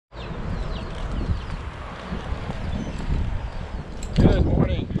Good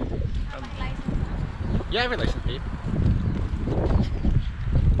morning. Yeah, I have a license, babe.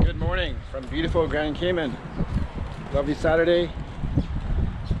 Good morning from beautiful Grand Cayman. Lovely Saturday.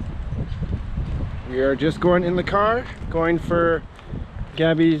 We are just going in the car, going for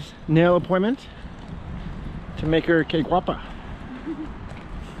Gabby's nail appointment to make her que guapa.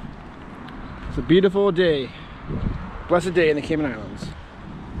 It's a beautiful day. Blessed day in the Cayman Islands.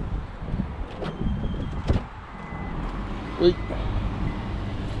 Wait.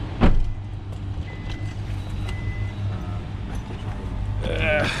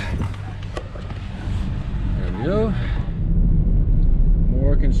 There we go.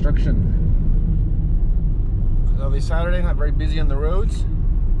 More construction. Lovely Saturday, not very busy on the roads,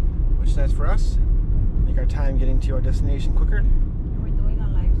 which is nice for us. Make our time getting to our destination quicker. We're doing a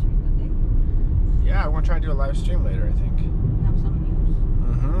live stream today. Yeah, I want to try and do a live stream later, I think. Have some news.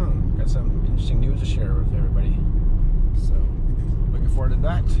 Got some interesting news to share with everybody. So, looking forward to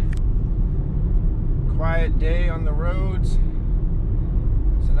that. Quiet day on the roads.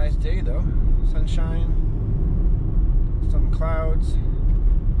 It's a nice day though. Sunshine, some clouds.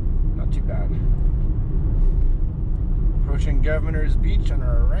 Not too bad. Approaching Governor's Beach on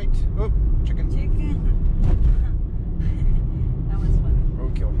our right. Oh, chicken. That was funny.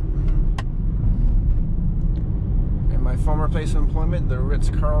 Roadkill. And my former place of employment, the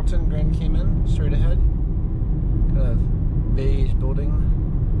Ritz-Carlton, Grand Cayman, straight ahead. Kind of beige building,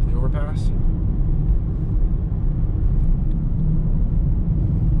 the overpass. Do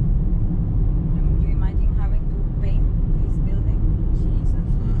you imagine having to paint this building? Jesus.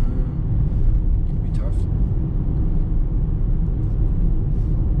 It'd be tough.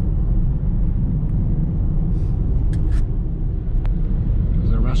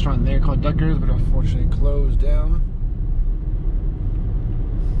 There's a restaurant there called Duckers, but unfortunately closed down.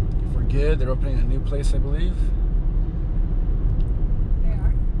 For good, they're opening a new place, I believe. They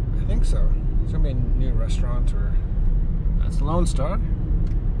are? I think so. It's gonna be a new restaurant, or that's Lone Star.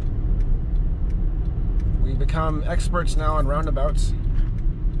 We become experts now on roundabouts.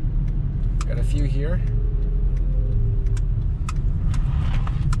 Got a few here.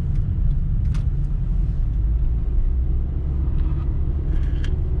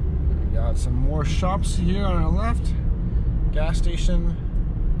 We got some more shops here on our left. Gas station.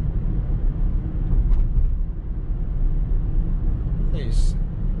 Place.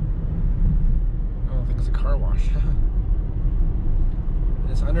 I don't think it's a car wash.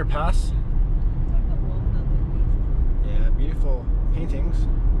 This underpass. It's like the wall that Yeah, beautiful paintings.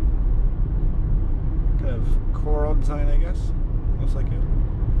 Kind of coral design, I guess. Looks like it.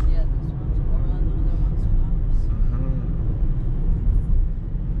 Yeah, this one's coral and the other one's flowers.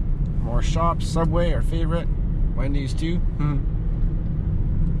 More shops. Subway, our favorite. Wendy's too.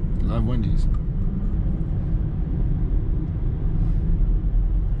 Love Wendy's.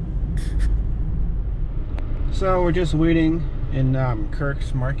 So we're just waiting in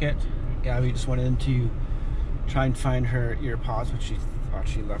Kirk's Market. Gabby just went in to try and find her ear pods, which she thought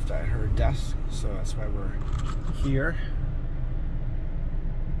she left at her desk. So that's why we're here.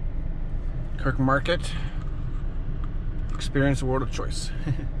 Kirk Market. Experience the world of choice.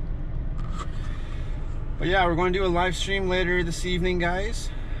 But yeah, we're going to do a live stream later this evening,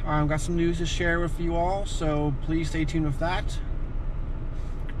 guys. Got some news to share with you all, so please stay tuned with that.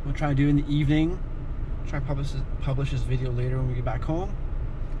 We'll try to do it in the evening. Try to publish this video later when we get back home.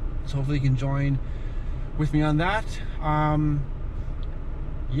 So hopefully you can join with me on that.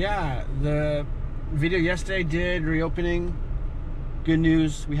 Yeah, the video yesterday did reopening. Good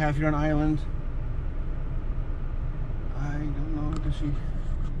news we have here on island. I don't know, does she?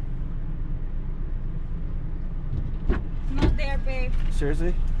 Not there, babe.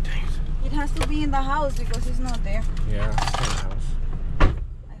 Seriously? Dang it. It has to be in the house because it's not there. Yeah, it's in the house.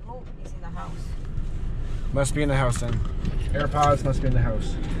 I hope it's in the house. Must be in the house then. AirPods must be in the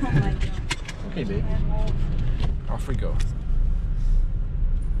house. Oh my god. Okay, babe. Off we go.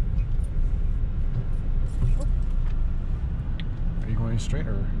 Are you going straight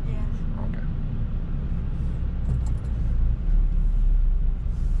or? Yes. Okay.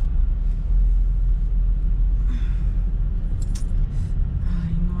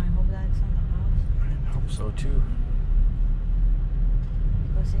 I know, I hope that's in the house. I hope so too.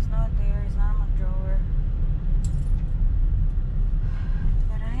 Because it's not there, it's not in my drawer.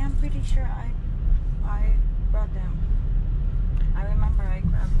 But I am pretty sure I brought them. I remember I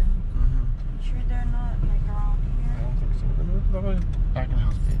grabbed them. You sure they're not like around I here? don't think so. Back in the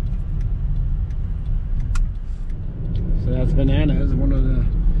house, babe. So that's Bananas, one of the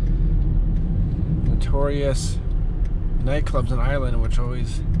notorious nightclubs in Ireland, which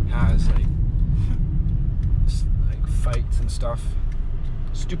always has like fights and stuff.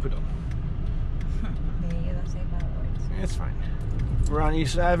 Stupido. Yeah, you don't say bad words. It's fine. We're on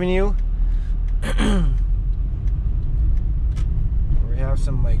East Avenue. We have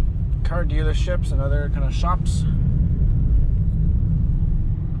some like car dealerships and other kind of shops.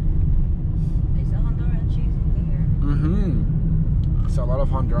 There's a Honduran cheese in here. Mm-hmm. It's a lot of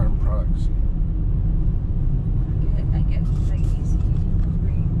Honduran products. I guess it's like easy to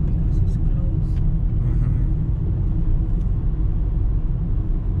bring because it's close.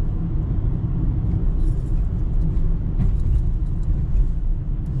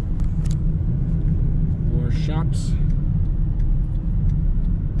 More shops.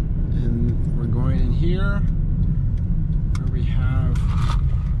 And we're going in here where we have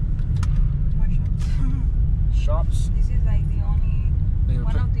More shops. shops. This is like the only,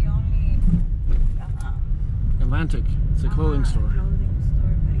 one of the only Atlantic. It's a clothing store. Clothing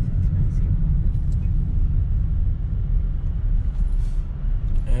store, but it's expensive.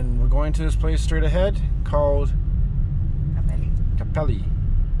 And we're going to this place straight ahead called Capelli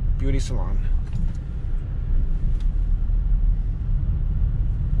Beauty Salon.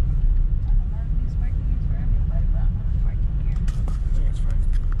 I don't know if this parking is for everybody, but I'm not parking here. I think it's fine.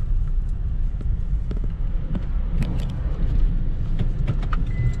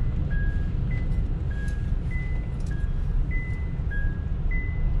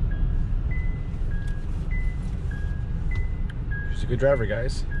 She's a good driver,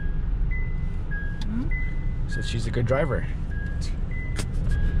 guys. Hmm? Says she's a good driver.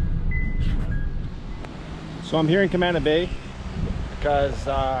 So I'm here in Caymanian Bay because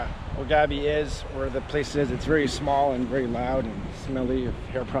where Gabby is, where the place is, it's very small and very loud and smelly of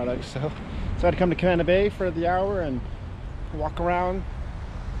hair products. So I had to come to Caymanian Bay for the hour and walk around.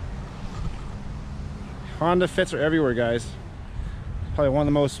 Honda Fits are everywhere, guys. Probably one of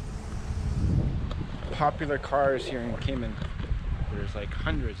the most popular cars here in Cayman. There's like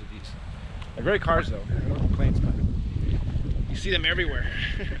hundreds of these. They're great cars though, no complaints, but you see them everywhere.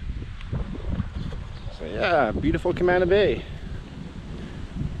 So yeah, beautiful Caymanian Bay.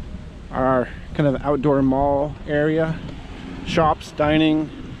 Our kind of outdoor mall area, shops, dining,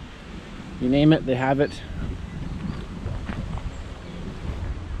 you name it, they have it.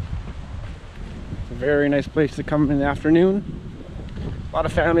 It's a very nice place to come in the afternoon. A lot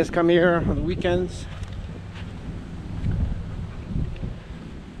of families come here on the weekends.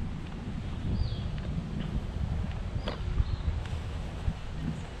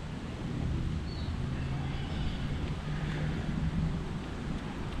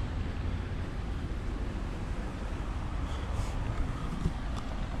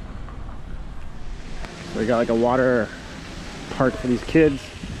 We got like a water park for these kids.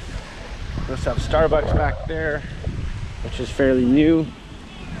 We also have Starbucks back there, which is fairly new.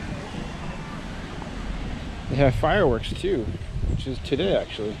 They have fireworks too, which is today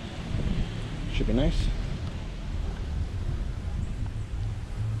actually. Should be nice.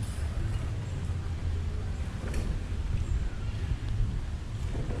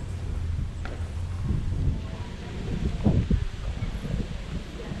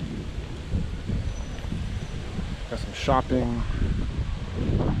 Got some shopping,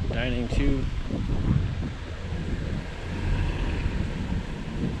 dining too.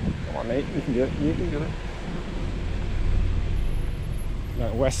 Come on, Nate, you can do it. You can do it.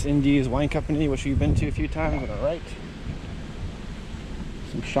 Got West Indies Wine Company, which we've been to a few times on our right.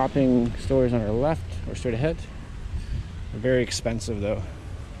 Some shopping stores on our left or straight ahead. They're very expensive though.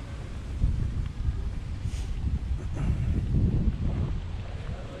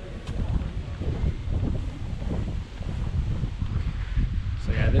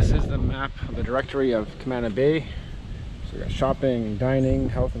 This is the map of the directory of Caymanian Bay. So we got shopping, dining,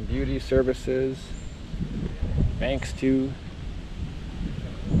 health and beauty services, banks too.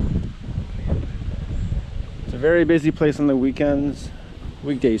 It's a very busy place on the weekends,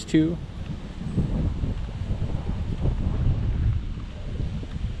 weekdays too.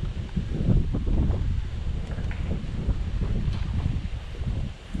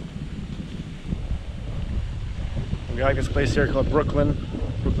 We like this place here called Brooklyn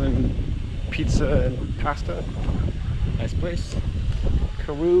Pizza and Pasta. Nice place.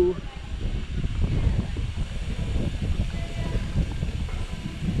 Karoo.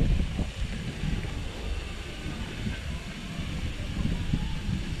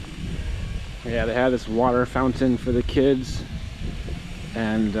 Yeah, they have this water fountain for the kids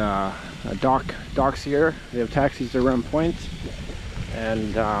and docks here. They have taxis to Run Point,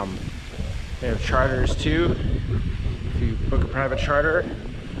 and they have charters too. If you book a private charter,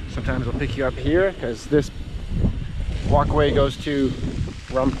 sometimes they'll pick you up here because this walkway goes to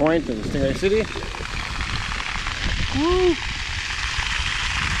Rum Point and Stingray City. Woo!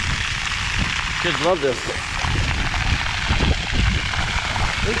 Kids love this.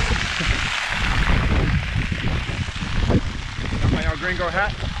 Got my El Gringo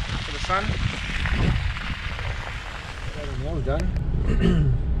hat for the sun. Almost done.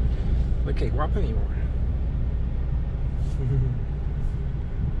 Look, can't guap anymore.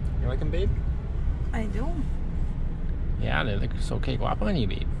 You like them, babe? I do. Yeah, they look so okay guap on you,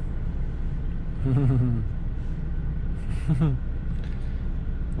 babe.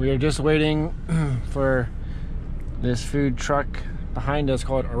 We are just waiting for this food truck behind us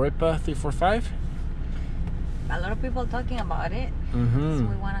called Arepa 345. A lot of people talking about it. So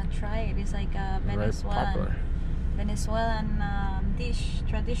we want to try it. It's like a Venezuelan dish,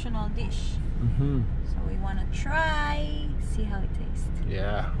 traditional dish. So we want to try, see how it tastes.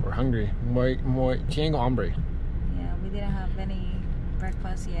 Yeah, we're hungry. Muy hambre. Yeah, we didn't have any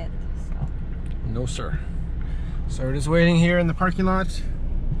breakfast yet, so. No, sir. So we're just waiting here in the parking lot.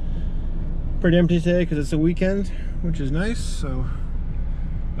 Pretty empty today because it's a weekend, which is nice. So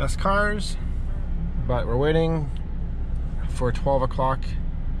less cars, but we're waiting for 12 o'clock.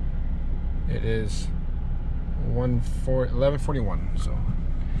 It is 11:41, so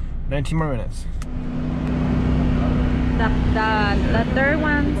 19 more minutes. The third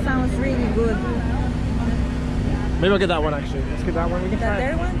one sounds really good. Maybe I'll get that one actually. Let's get that one. We can try The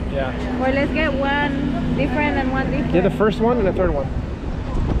third one? Yeah. Or let's get one different and one different. Get the first one and the third one.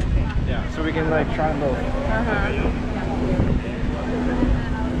 Yeah, so we can like try them both.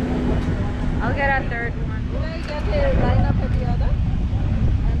 I'll get a third one. Will I get the line up with the other?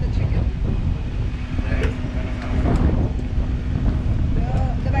 And the chicken?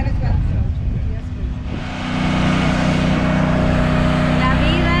 The Venezuelan. Yes, please. La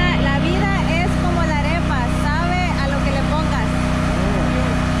vida es como la arepa, sabe a lo que le pongas.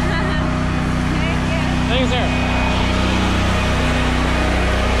 Thanks, sir.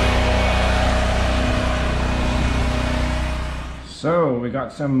 So we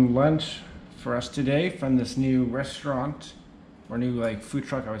got some lunch for us today from this new restaurant, or new like food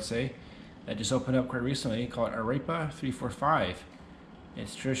truck I would say, that just opened up quite recently called Arepa 345.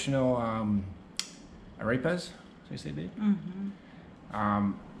 It's traditional arepas, so you say, babe?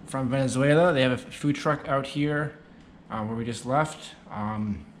 From Venezuela. They have a food truck out here where we just left.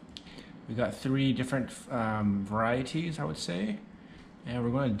 We got 3 different varieties, I would say, and we're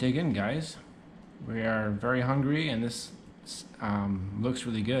going to dig in, guys. We are very hungry, and this looks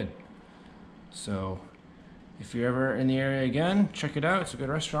really good. So if you're ever in the area again, check it out. It's a good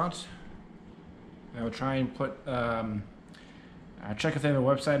restaurant. I will try and put check if they have a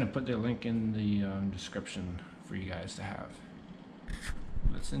website and put their link in the description for you guys to have.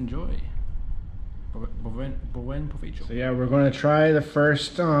 Let's enjoy. Buen provecho. So yeah, we're going to try the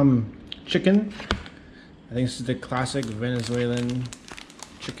first chicken. I think this is the classic Venezuelan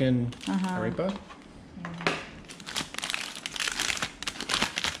chicken arepa.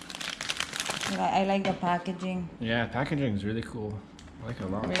 I like the packaging. Yeah, packaging is really cool. I like it a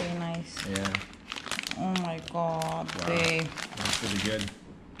lot. Really nice. Yeah. Oh my god, Wow. babe. That's really good.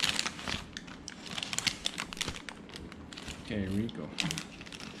 Okay, Rico.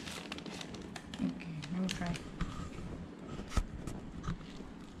 Okay, let me try.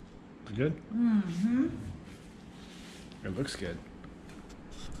 Good? It looks good.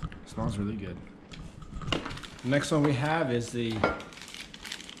 It smells really good. The next one we have is the,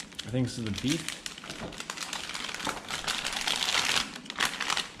 I think this is the beef.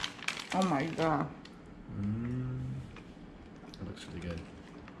 Oh my god. It looks really good.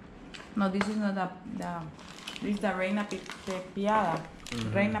 No, this is not this is the reina pepiada.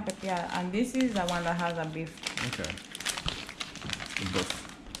 Reina pepiada. And this is the one that has the beef. Okay. The beef.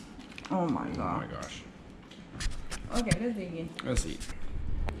 Oh my Oh god. my gosh. Okay, let's dig in. Let's eat.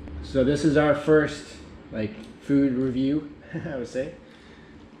 So this is our first like food review, I would say.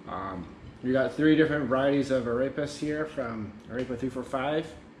 We got 3 different varieties of arepas here from Arepa 345.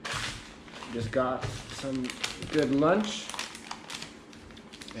 Just got some good lunch,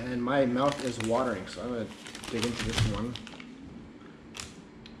 and my mouth is watering, so I'm gonna dig into this one.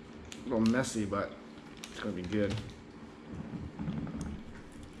 A little messy, but it's gonna be good.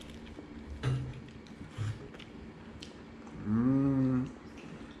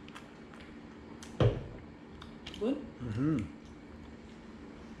 Good?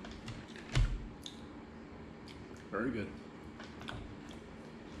 Very good.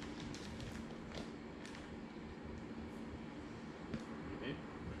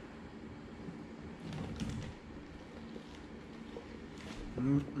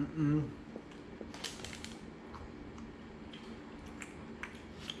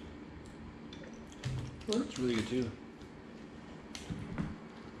 Good? It's really good too.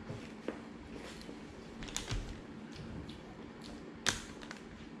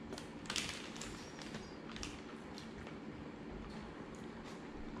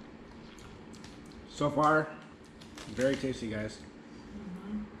 So far, very tasty, guys.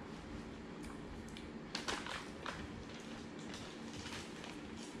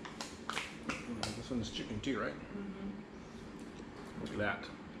 This one is chicken too, right? Look at that.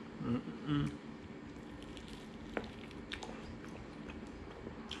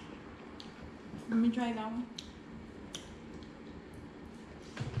 Let me try that one.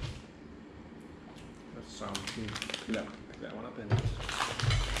 Let's pick that one up and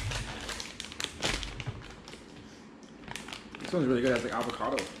this one's really good. It has like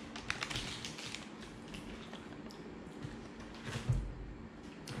avocado.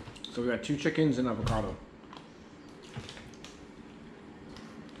 So we got 2 chickens and avocado.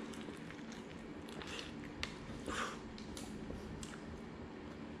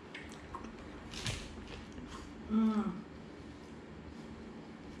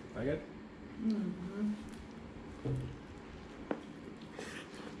 Like it?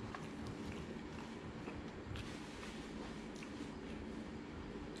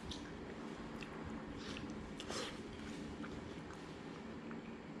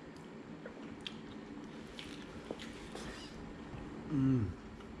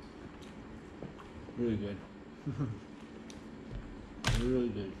 Really good. Really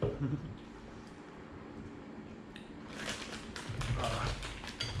good.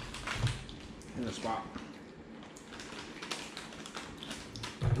 In the spot.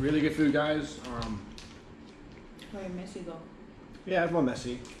 Really good food, guys. Very messy though. Yeah, it's a little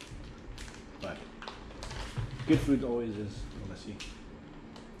messy, but good food always is a little messy.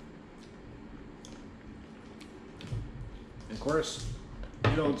 And of course,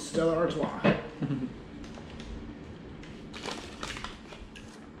 good old Stella Artois.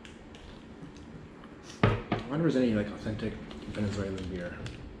 I wonder if there's any like authentic Venezuelan beer.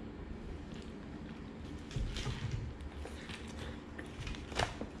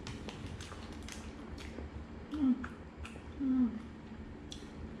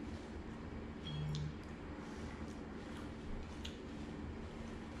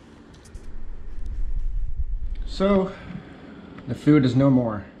 So, the food is no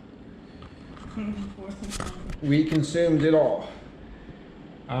more. We consumed it all.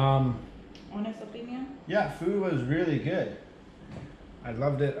 Honest opinion? Yeah, food was really good. I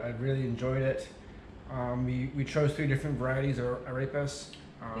loved it. I really enjoyed it. We chose 3 different varieties of arepas.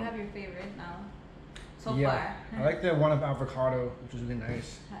 You have your favorite now, so Yeah, far. I like the one of avocado, which is really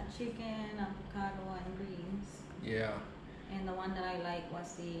nice. Had chicken, avocado, and greens. Yeah, And the one that I like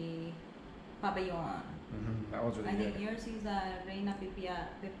was the pabellon. that was really I good. think yours is the reina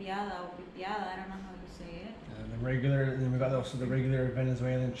pepiada or pipiada. I don't know how you say it. The regular, and then we got also the regular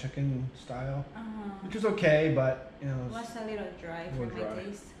Venezuelan chicken style, Uh-huh. which is okay, but you know, It was a little dry A for little my dry.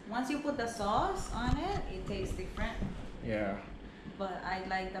 taste. Once you put the sauce on it, it tastes different. yeah. But I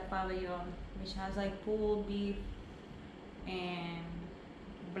like the pabellon, which has like pulled beef and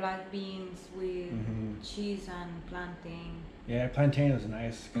black beans with cheese and plantain. Yeah, plantain is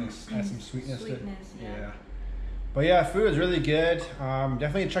nice. Has some sweetness. Sweetness, yeah. But yeah, food is really good.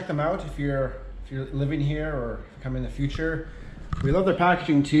 Definitely check them out if you're living here or come in the future. We love their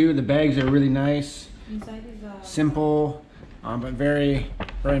packaging too. The bags are really nice. Inside is Simple, but very,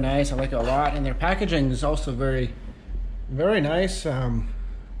 very nice. I like it a lot. And their packaging is also very, very nice. How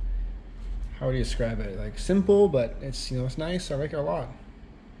do you describe it? Like simple, but it's it's nice. I like it a lot.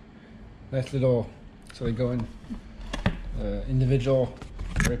 Nice little, so they go in individual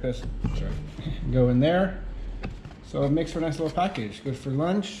arepas. Sorry, go in there. So it makes for a nice little package. Good for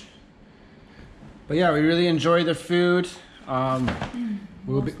lunch. But yeah, we really enjoy the food.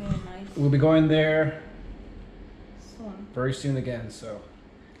 We'll be going there soon. very soon again. So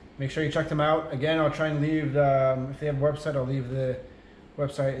make sure you check them out. Again, I'll try and leave the, if they have a website, I'll leave the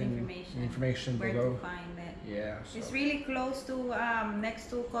website and information where below. to find it. Yeah. It's So. really close to next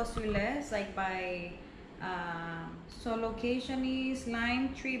to Cosules, like by so location is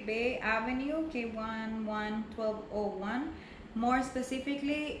Lime Tree Bay Avenue, K11-1201. More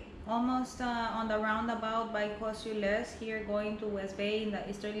specifically, almost on the roundabout by Cosules, here going to West Bay in the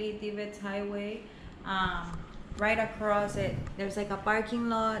Easterly Divets Highway. Right across it, there's like a parking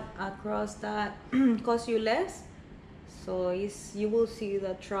lot across that Cosules. So you will see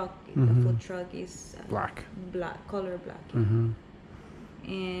the truck. The food truck is Black. Color black.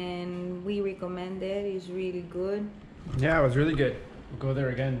 And we recommend it. It's really good. Yeah, it was really good. We'll go there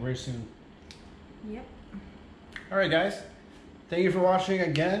again very soon. Yep. All right, guys. Thank you for watching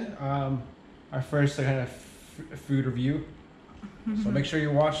again. Our first kind of food review. So make sure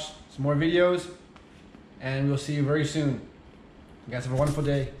you watch some more videos, and we'll see you very soon. You guys have a wonderful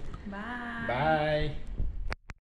day. Bye. Bye.